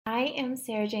I am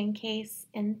Sarah Jane Case,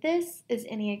 and this is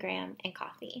Enneagram and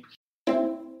Coffee.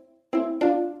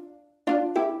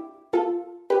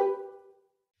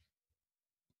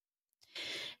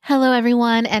 Hello,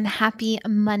 everyone, and happy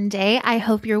Monday. I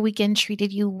hope your weekend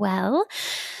treated you well.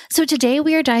 So today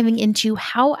we are diving into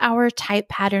how our type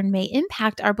pattern may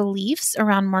impact our beliefs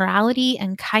around morality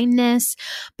and kindness.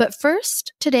 But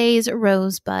first, today's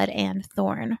rosebud and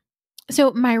thorn.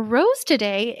 So my rose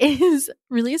today is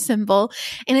really simple,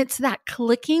 and it's that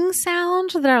clicking sound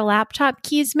that our laptop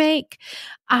keys make.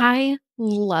 I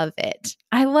love it.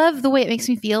 I love the way it makes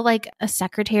me feel like a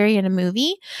secretary in a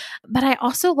movie, but I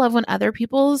also love when other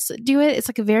people's do it. It's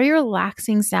like a very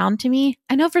relaxing sound to me.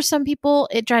 I know for some people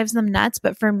it drives them nuts,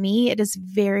 but for me it is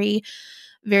very,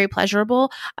 very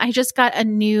pleasurable. I just got a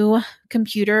new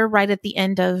computer right at the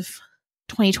end of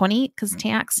 2020 because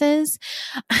taxes.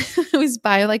 I always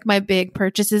buy like my big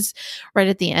purchases right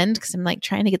at the end because I'm like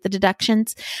trying to get the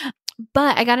deductions.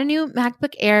 But I got a new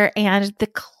MacBook Air and the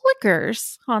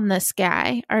clickers on this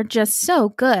guy are just so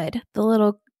good. The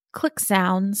little click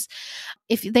sounds.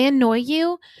 If they annoy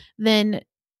you, then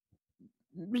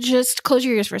just close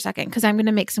your ears for a second because I'm going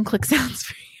to make some click sounds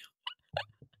for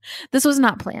you. This was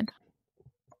not planned.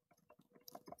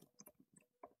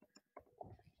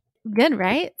 Good,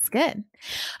 right? It's good.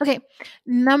 Okay.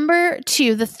 Number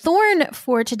 2, the thorn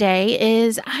for today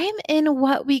is I'm in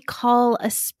what we call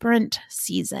a sprint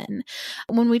season.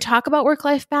 When we talk about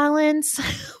work-life balance,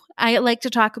 I like to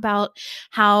talk about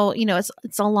how,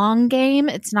 it's a long game.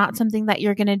 It's not something that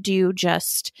you're going to do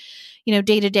just,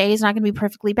 day to day is not going to be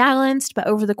perfectly balanced, but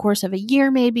over the course of a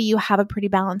year, maybe you have a pretty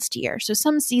balanced year. So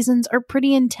some seasons are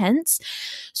pretty intense.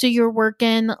 So you're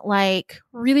working like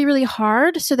really, really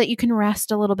hard so that you can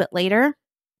rest a little bit later.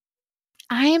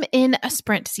 I am in a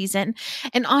sprint season.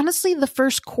 And honestly, the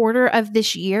first quarter of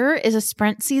this year is a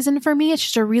sprint season for me. It's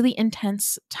just a really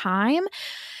intense time.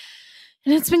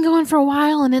 And it's been going for a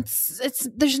while, and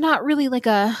there's not really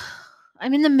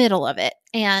I'm in the middle of it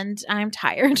and I'm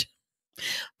tired,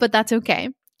 but that's okay.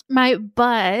 My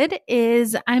bud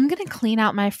is I'm going to clean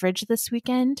out my fridge this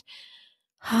weekend.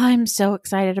 I'm so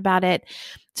excited about it.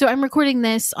 So I'm recording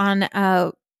this on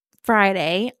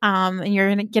Friday, and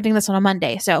you're getting this on a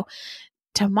Monday. So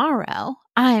tomorrow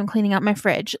I am cleaning out my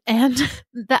fridge, and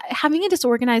that having a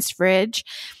disorganized fridge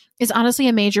is honestly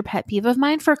a major pet peeve of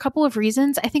mine for a couple of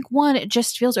reasons. I think 1, it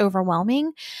just feels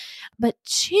overwhelming, but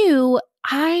 2,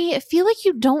 I feel like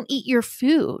you don't eat your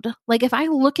food. Like if I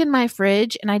look in my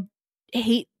fridge and I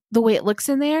hate the way it looks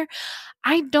in there,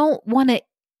 I don't want to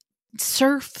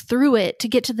surf through it to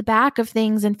get to the back of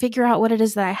things and figure out what it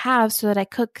is that I have so that I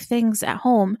cook things at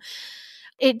home.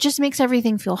 It just makes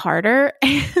everything feel harder.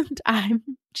 And I'm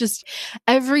just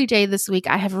every day this week,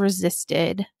 I have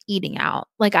resisted eating out.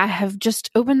 Like I have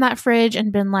just opened that fridge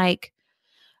and been like,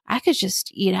 I could just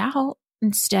eat out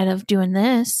instead of doing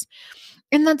this.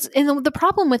 And the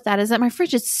problem with that is that my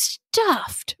fridge is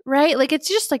stuffed, right? Like it's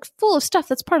just like full of stuff.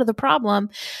 That's part of the problem.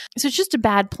 So it's just a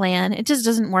bad plan. It just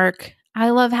doesn't work. I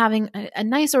love having a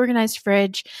nice organized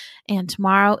fridge, and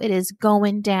tomorrow it is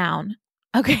going down.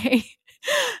 Okay.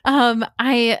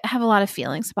 I have a lot of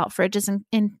feelings about fridges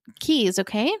and keys.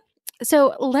 Okay.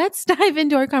 So let's dive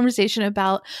into our conversation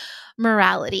about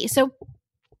morality. So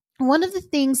one of the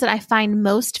things that I find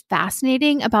most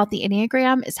fascinating about the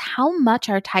Enneagram is how much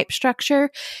our type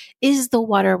structure is the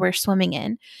water we're swimming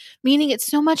in, meaning it's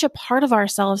so much a part of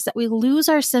ourselves that we lose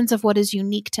our sense of what is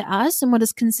unique to us and what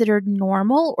is considered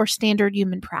normal or standard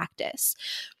human practice.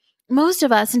 Most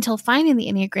of us, until finding the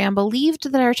Enneagram,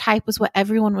 believed that our type was what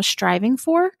everyone was striving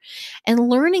for. And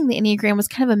learning the Enneagram was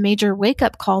kind of a major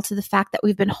wake-up call to the fact that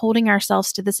we've been holding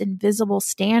ourselves to this invisible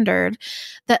standard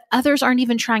that others aren't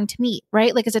even trying to meet,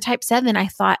 right? Like as a type 7, I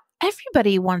thought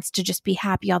everybody wants to just be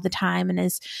happy all the time and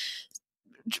is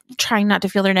trying not to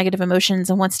feel their negative emotions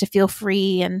and wants to feel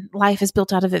free, and life is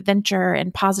built out of adventure,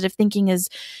 and positive thinking is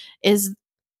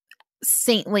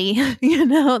saintly.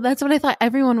 That's what I thought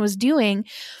everyone was doing.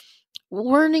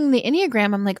 Learning the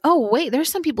Enneagram, I'm like, oh, wait, there's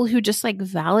some people who just like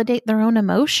validate their own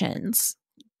emotions.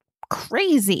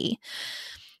 Crazy.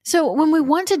 So when we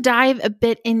want to dive a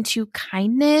bit into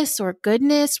kindness or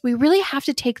goodness, we really have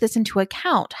to take this into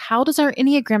account. How does our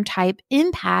Enneagram type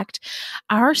impact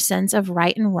our sense of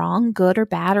right and wrong, good or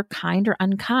bad, or kind or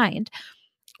unkind?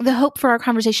 The hope for our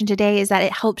conversation today is that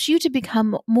it helps you to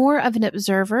become more of an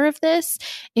observer of this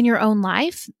in your own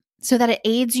life, so that it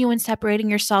aids you in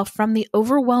separating yourself from the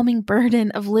overwhelming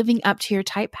burden of living up to your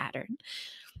type pattern.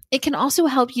 It can also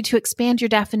help you to expand your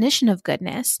definition of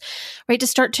goodness, right? To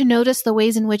start to notice the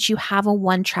ways in which you have a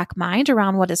one-track mind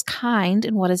around what is kind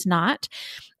and what is not,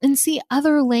 and see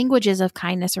other languages of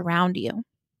kindness around you.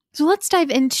 So let's dive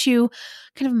into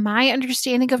kind of my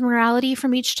understanding of morality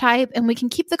from each type, and we can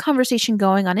keep the conversation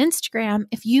going on Instagram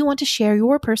if you want to share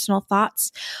your personal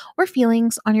thoughts or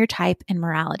feelings on your type and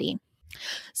morality.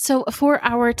 So for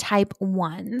our type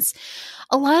ones,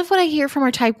 a lot of what I hear from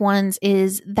our type ones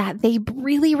is that they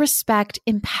really respect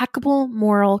impeccable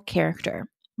moral character,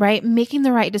 right? Making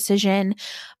the right decision,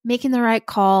 making the right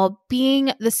call,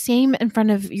 being the same in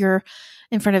front of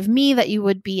me that you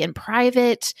would be in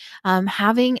private,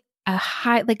 having a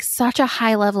high, like such a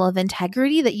high level of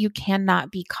integrity that you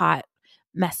cannot be caught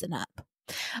messing up.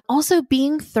 Also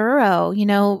being thorough,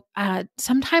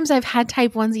 sometimes I've had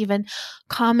type ones even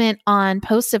comment on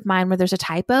posts of mine where there's a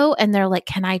typo and they're like,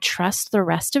 can I trust the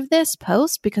rest of this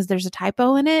post because there's a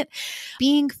typo in it?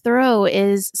 Being thorough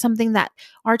is something that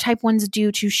our type ones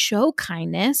do to show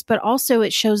kindness, but also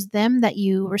it shows them that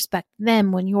you respect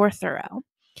them when you're thorough.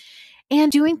 And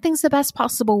doing things the best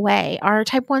possible way. Our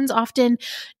type ones often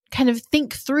kind of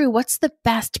think through what's the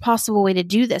best possible way to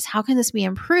do this? How can this be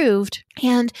improved?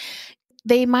 And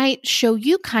they might show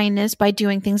you kindness by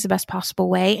doing things the best possible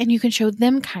way, and you can show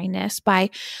them kindness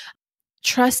by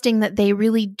trusting that they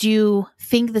really do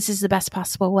think this is the best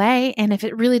possible way. And if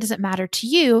it really doesn't matter to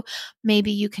you,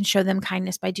 maybe you can show them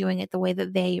kindness by doing it the way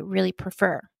that they really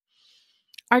prefer.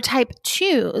 Our type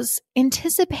twos,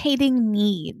 anticipating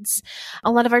needs.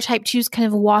 A lot of our type twos kind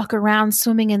of walk around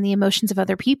swimming in the emotions of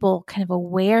other people, kind of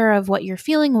aware of what you're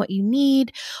feeling, what you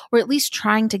need, or at least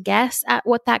trying to guess at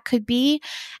what that could be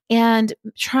and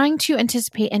trying to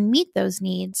anticipate and meet those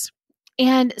needs.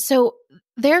 And so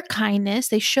their kindness,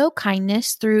 they show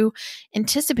kindness through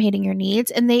anticipating your needs,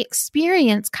 and they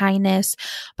experience kindness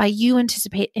by you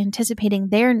anticipating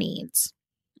their needs.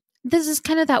 This is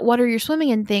kind of that water you're swimming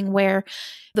in thing where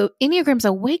the Enneagram's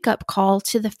a wake-up call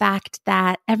to the fact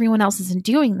that everyone else isn't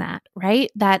doing that,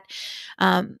 right? That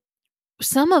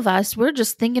some of us, we're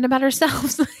just thinking about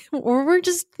ourselves or we're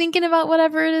just thinking about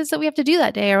whatever it is that we have to do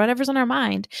that day or whatever's on our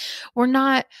mind. We're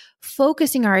not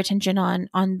focusing our attention on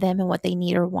them and what they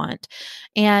need or want.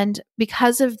 And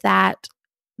because of that,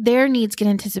 their needs get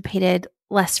anticipated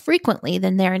less frequently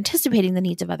than they're anticipating the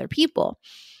needs of other people.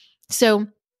 So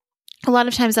a lot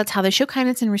of times that's how they show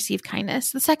kindness and receive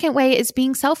kindness. The second way is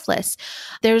being selfless.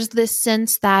 There's this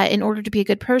sense that in order to be a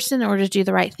good person, in order to do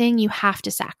the right thing, you have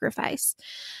to sacrifice.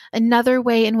 Another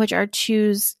way in which our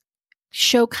twos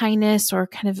show kindness or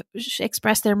kind of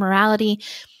express their morality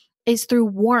is through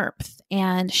warmth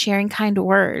and sharing kind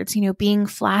words, being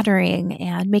flattering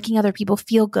and making other people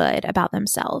feel good about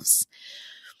themselves.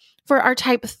 For our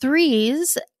type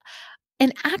threes,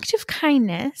 an act of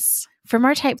kindness from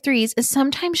our type threes is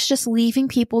sometimes just leaving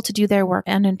people to do their work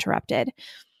uninterrupted.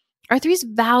 Our threes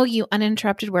value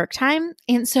uninterrupted work time.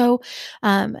 And so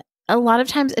a lot of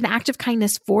times an act of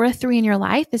kindness for a three in your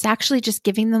life is actually just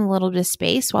giving them a little bit of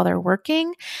space while they're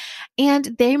working. And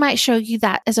they might show you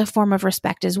that as a form of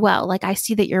respect as well. Like, I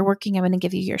see that you're working, I'm going to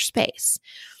give you your space.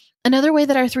 Another way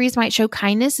that our threes might show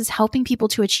kindness is helping people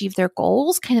to achieve their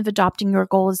goals, kind of adopting your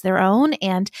goal as their own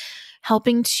and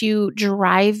helping to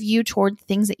drive you toward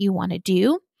things that you want to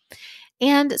do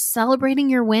and celebrating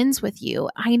your wins with you.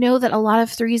 I know that a lot of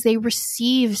threes, they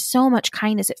receive so much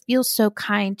kindness. It feels so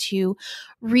kind to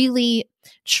really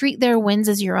treat their wins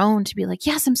as your own, to be like,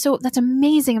 yes, that's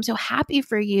amazing. I'm so happy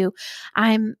for you.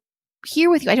 I'm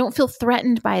here with you. I don't feel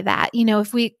threatened by that.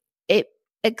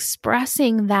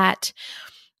 Expressing that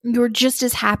you're just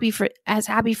as happy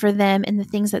for them and the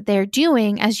things that they're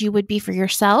doing as you would be for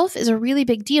yourself is a really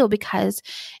big deal because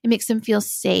it makes them feel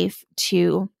safe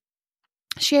to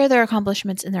share their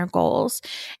accomplishments and their goals.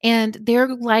 And they're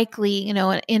likely,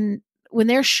 when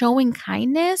they're showing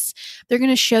kindness, they're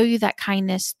going to show you that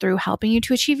kindness through helping you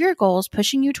to achieve your goals,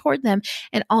 pushing you toward them,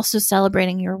 and also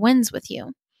celebrating your wins with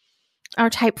you. Our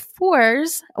type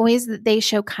fours, ways that they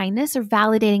show kindness are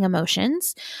validating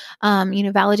emotions,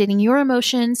 validating your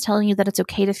emotions, telling you that it's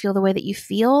okay to feel the way that you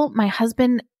feel. My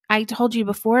husband, I told you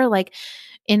before, like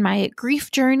in my grief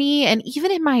journey and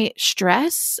even in my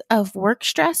work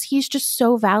stress, he's just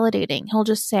so validating. He'll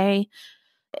just say,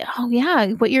 oh yeah,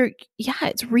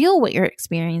 it's real what you're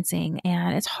experiencing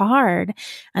and it's hard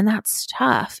and that's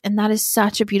tough. And that is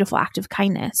such a beautiful act of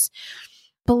kindness.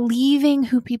 Believing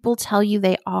who people tell you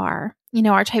they are.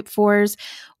 Our type fours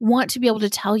want to be able to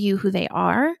tell you who they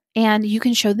are, and you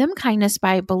can show them kindness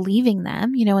by believing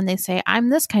them. When they say, I'm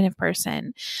this kind of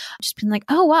person, just being like,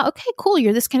 oh, wow, okay, cool.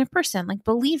 You're this kind of person. Like,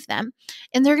 believe them.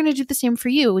 And they're going to do the same for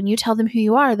you. When you tell them who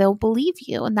you are, they'll believe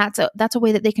you. And that's a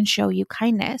way that they can show you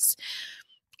kindness.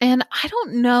 And I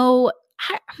don't know,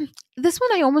 this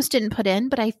one I almost didn't put in,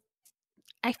 but I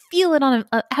feel it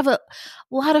I have a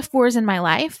lot of fours in my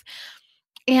life.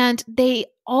 And they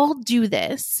all do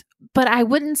this, but I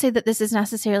wouldn't say that this is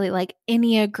necessarily like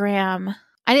Enneagram.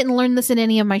 I didn't learn this in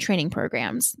any of my training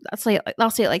programs. I'll say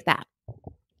it like that.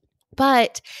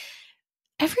 But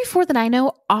every 4 that I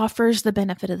know offers the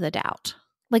benefit of the doubt.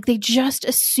 Like they just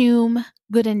assume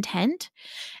good intent.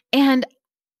 And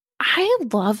I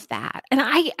love that. And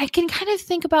I can kind of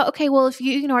think about, okay, well, if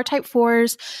you are type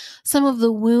 4s, some of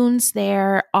the wounds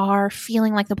there are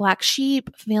feeling like the black sheep,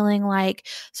 feeling like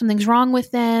something's wrong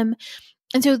with them.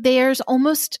 And so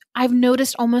I've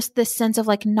noticed almost this sense of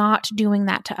like not doing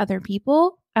that to other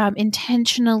people,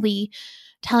 intentionally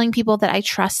telling people that I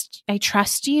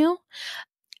trust you.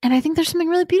 And I think there's something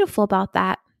really beautiful about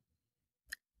that.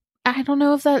 I don't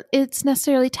know if that it's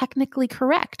necessarily technically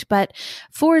correct, but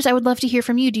 4s, I would love to hear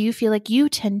from you. Do you feel like you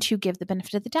tend to give the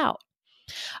benefit of the doubt?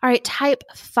 All right, type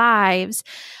 5s.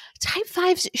 Type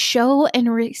 5s show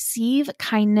and receive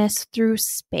kindness through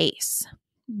space,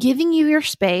 giving you your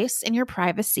space and your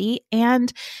privacy,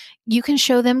 and you can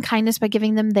show them kindness by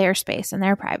giving them their space and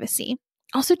their privacy.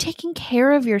 Also taking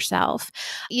care of yourself.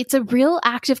 It's a real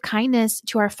act of kindness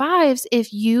to our 5s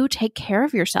if you take care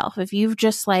of yourself, if you've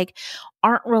just like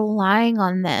aren't relying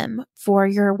on them for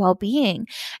your well-being.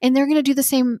 And they're going to do the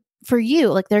same for you.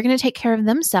 Like they're going to take care of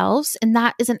themselves. And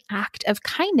that is an act of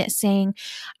kindness, saying,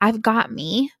 I've got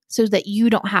me, so that you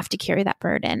don't have to carry that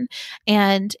burden.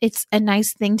 And it's a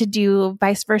nice thing to do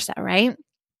vice versa, right?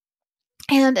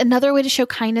 And another way to show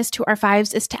kindness to our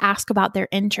 5s is to ask about their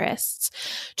interests,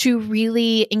 to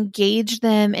really engage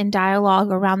them in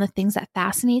dialogue around the things that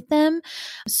fascinate them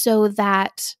so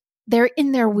that they're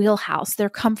in their wheelhouse, their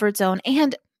comfort zone.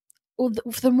 And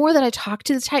the more that I talk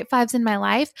to the type 5s in my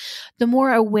life, the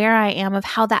more aware I am of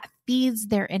how that feeds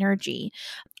their energy.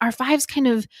 Our 5s kind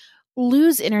of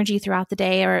lose energy throughout the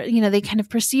day, or, they kind of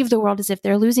perceive the world as if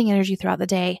they're losing energy throughout the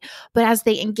day. But as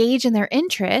they engage in their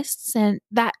interests, and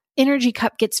that energy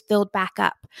cup gets filled back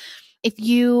up.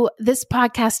 This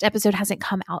podcast episode hasn't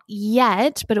come out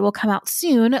yet, but it will come out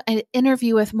soon, an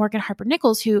interview with Morgan Harper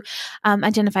Nichols, who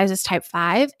identifies as type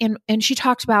 5. And she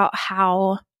talked about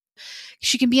how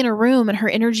she can be in a room and her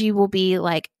energy will be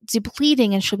like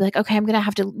depleting, and she'll be like, okay, I'm going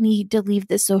to need to leave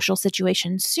this social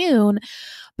situation soon.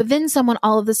 But then someone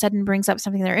all of a sudden brings up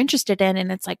something they're interested in,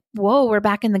 and it's like, whoa, we're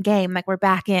back in the game. Like we're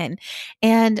back in.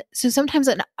 And so sometimes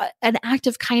an act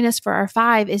of kindness for our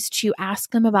 5 is to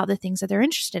ask them about the things that they're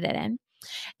interested in.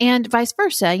 And vice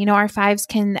versa. Our 5s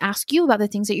can ask you about the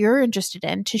things that you're interested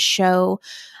in, to show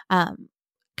kind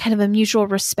of a mutual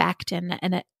respect and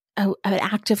an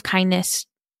act of kindness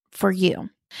for you.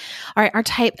 All right, our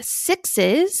type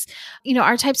 6s,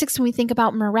 our type 6, when we think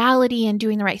about morality and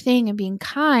doing the right thing and being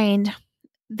kind,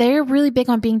 they're really big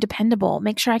on being dependable.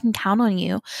 Make sure I can count on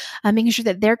you, making sure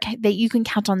that you can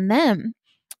count on them,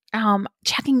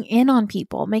 checking in on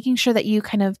people, making sure that you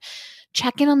kind of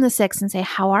check in on the 6 and say,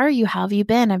 how are you? How have you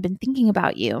been? I've been thinking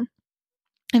about you.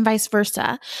 And vice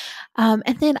versa.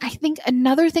 And then I think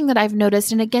another thing that I've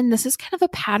noticed, and again, this is kind of a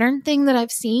pattern thing that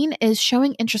I've seen, is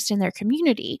showing interest in their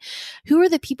community. Who are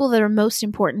the people that are most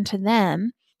important to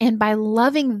them? And by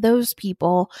loving those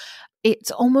people,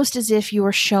 it's almost as if you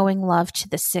are showing love to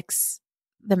the 6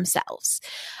 themselves.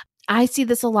 I see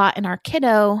this a lot in our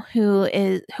kiddo, who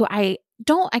I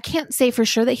can't say for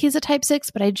sure that he's a type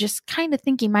 6, but I just kind of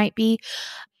think he might be.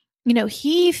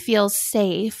 He feels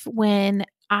safe when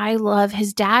I love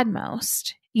his dad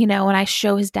most, when I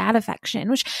show his dad affection,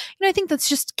 which, I think that's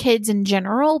just kids in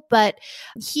general, but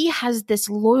he has this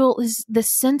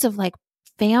sense of like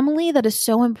family that is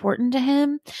so important to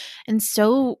him and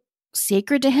so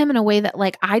sacred to him in a way that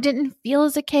like I didn't feel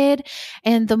as a kid.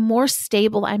 And the more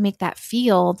stable I make that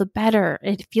feel, the better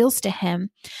it feels to him.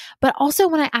 But also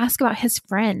when I ask about his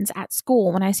friends at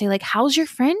school, when I say like, how's your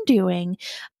friend doing?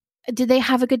 Did they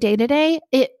have a good day today?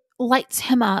 It lights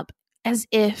him up as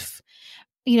if,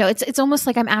 it's almost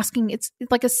like I'm asking, it's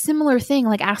like a similar thing,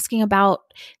 like asking about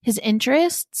his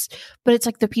interests, but it's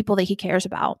like the people that he cares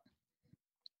about.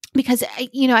 Because,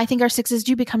 I think our 6s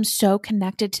do become so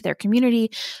connected to their community,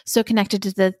 so connected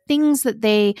to the things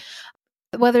that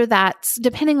whether that's,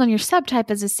 depending on your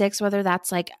subtype as a 6, whether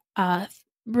that's like a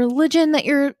religion that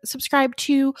you're subscribed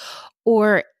to,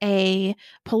 or a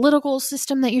political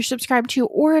system that you're subscribed to,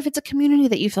 or if it's a community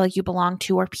that you feel like you belong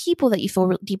to, or people that you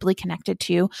feel deeply connected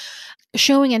to,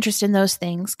 showing interest in those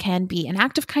things can be an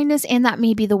act of kindness, and that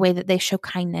may be the way that they show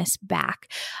kindness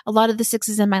back. A lot of the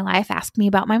 6s in my life ask me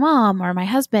about my mom or my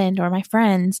husband or my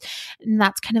friends, and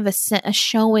that's kind of a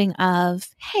showing of,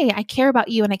 hey, I care about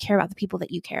you and I care about the people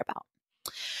that you care about.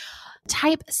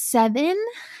 Type 7,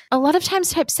 a lot of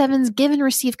times type 7s give and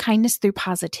receive kindness through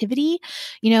positivity,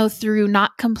 through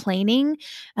not complaining,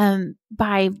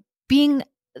 by being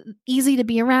easy to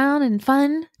be around and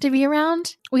fun to be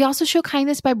around. We also show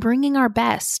kindness by bringing our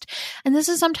best. And this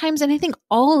is sometimes, and I think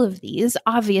all of these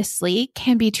obviously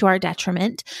can be to our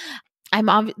detriment.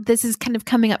 This is kind of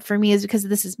coming up for me is because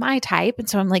this is my type. And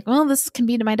so I'm like, well, this can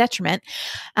be to my detriment.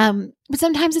 But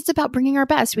sometimes it's about bringing our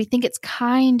best. We think it's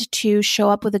kind to show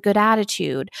up with a good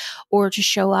attitude or to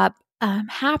show up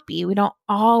happy. We don't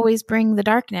always bring the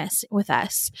darkness with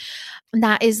us. And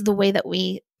that is the way that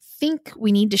we think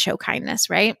we need to show kindness,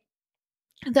 right?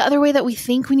 The other way that we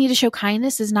think we need to show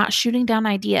kindness is not shooting down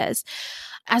ideas.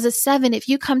 As a 7, if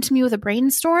you come to me with a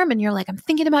brainstorm and you're like, I'm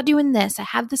thinking about doing this, I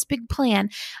have this big plan,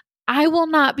 I will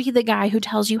not be the guy who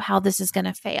tells you how this is going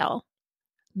to fail.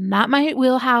 Not my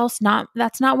wheelhouse.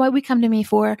 That's not what we come to me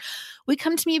for. We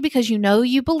come to me because you know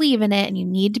you believe in it and you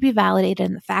need to be validated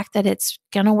in the fact that it's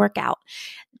going to work out.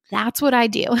 That's what I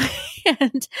do.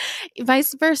 And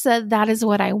vice versa, that is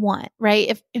what I want,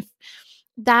 right? If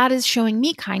that is showing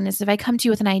me kindness, if I come to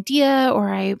you with an idea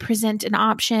or I present an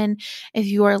option, if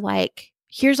you're like,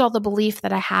 here's all the belief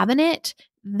that I have in it,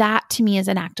 that to me is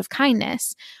an act of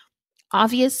kindness.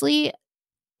 Obviously,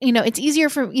 it's easier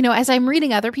for, as I'm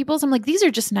reading other people's, I'm like, these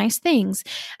are just nice things.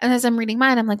 And as I'm reading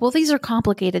mine, I'm like, well, these are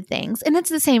complicated things. And it's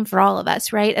the same for all of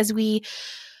us, right?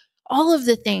 All of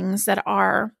the things that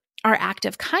are our act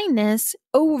of kindness,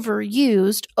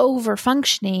 overused,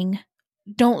 over-functioning,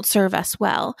 don't serve us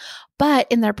well. But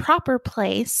in their proper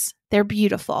place, they're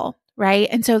beautiful, right?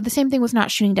 And so the same thing with not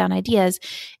shooting down ideas.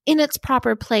 In its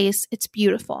proper place, it's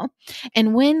beautiful.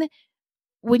 And when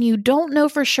you don't know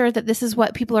for sure that this is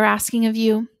what people are asking of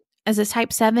you as a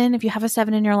type 7, if you have a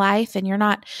 7 in your life and you're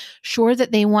not sure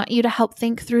that they want you to help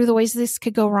think through the ways this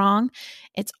could go wrong,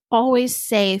 it's always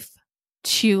safe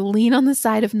to lean on the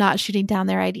side of not shooting down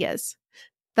their ideas.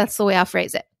 That's the way I'll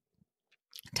phrase it.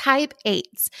 Type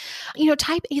 8s.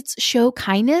 Type 8s show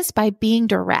kindness by being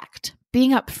direct,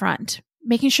 being upfront,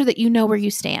 making sure that you know where you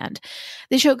stand.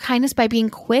 They show kindness by being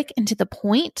quick and to the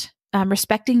point,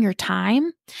 respecting your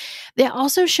time. They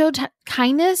also show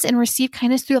kindness and receive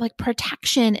kindness through like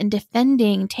protection and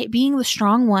defending, being the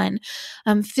strong one,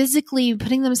 physically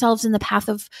putting themselves in the path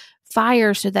of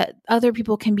fire so that other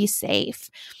people can be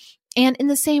safe. And in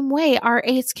the same way, our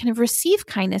 8s can receive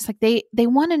kindness. Like they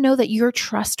want to know that you're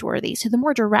trustworthy. So the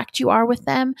more direct you are with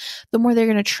them, the more they're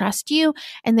going to trust you.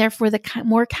 And therefore, the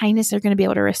more kindness they're going to be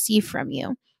able to receive from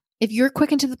you. If you're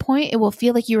quick and to the point, it will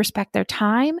feel like you respect their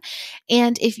time.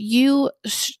 And if you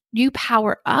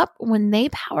power up, when they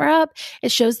power up,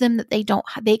 it shows them that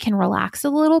they can relax a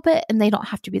little bit and they don't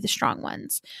have to be the strong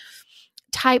ones.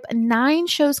 Type 9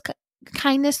 shows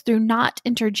kindness through not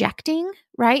interjecting,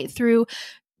 right? Through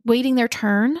waiting their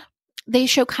turn. They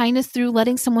show kindness through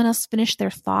letting someone else finish their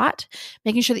thought,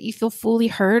 making sure that you feel fully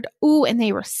heard. Ooh, and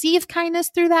they receive kindness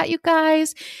through that, you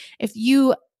guys. If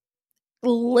you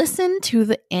listen to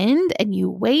the end and you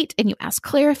wait and you ask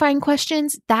clarifying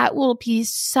questions, that will be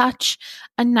such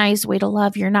a nice way to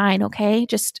love your 9, okay?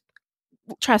 Just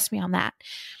trust me on that.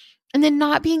 And then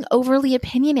not being overly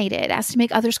opinionated as to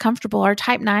make others comfortable are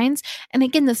type 9s. And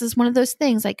again, this is one of those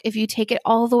things, like if you take it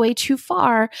all the way too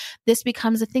far, this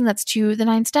becomes a thing that's to the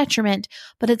 9's detriment,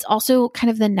 but it's also kind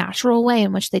of the natural way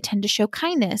in which they tend to show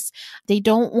kindness. They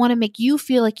don't want to make you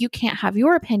feel like you can't have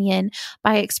your opinion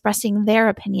by expressing their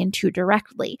opinion too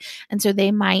directly. And so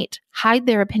they might hide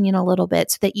their opinion a little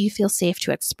bit so that you feel safe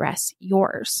to express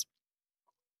yours.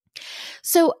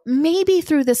 So maybe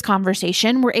through this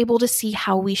conversation, we're able to see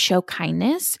how we show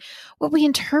kindness, what we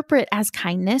interpret as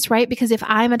kindness, right? Because if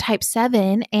I'm a type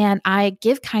 7 and I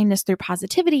give kindness through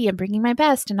positivity and bringing my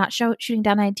best and not shooting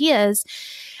down ideas,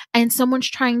 and someone's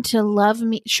trying to love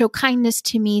me, show kindness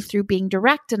to me through being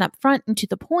direct and upfront and to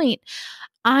the point,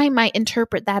 I might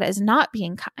interpret that as not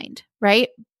being kind, right?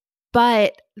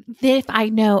 But if I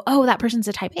know, oh, that person's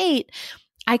a type 8,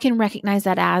 I can recognize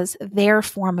that as their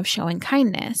form of showing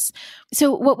kindness.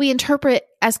 So what we interpret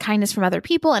as kindness from other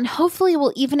people, and hopefully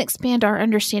will even expand our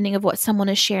understanding of what someone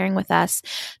is sharing with us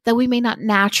that we may not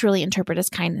naturally interpret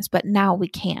as kindness, but now we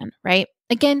can, right?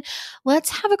 Again, let's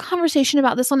have a conversation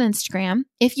about this on Instagram.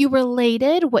 If you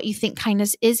related what you think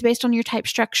kindness is based on your type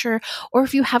structure, or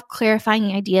if you have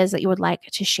clarifying ideas that you would like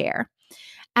to share.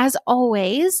 As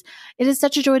always, it is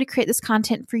such a joy to create this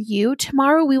content for you.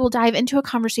 Tomorrow, we will dive into a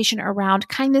conversation around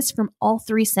kindness from all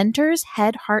 3 centers,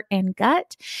 head, heart, and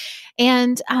gut.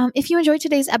 And if you enjoyed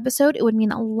today's episode, it would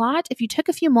mean a lot if you took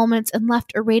a few moments and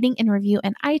left a rating and review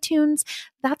in iTunes.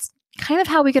 That's kind of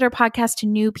how we get our podcast to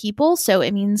new people. So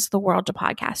it means the world to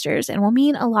podcasters and will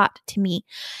mean a lot to me.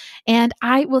 And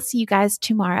I will see you guys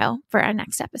tomorrow for our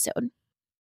next episode.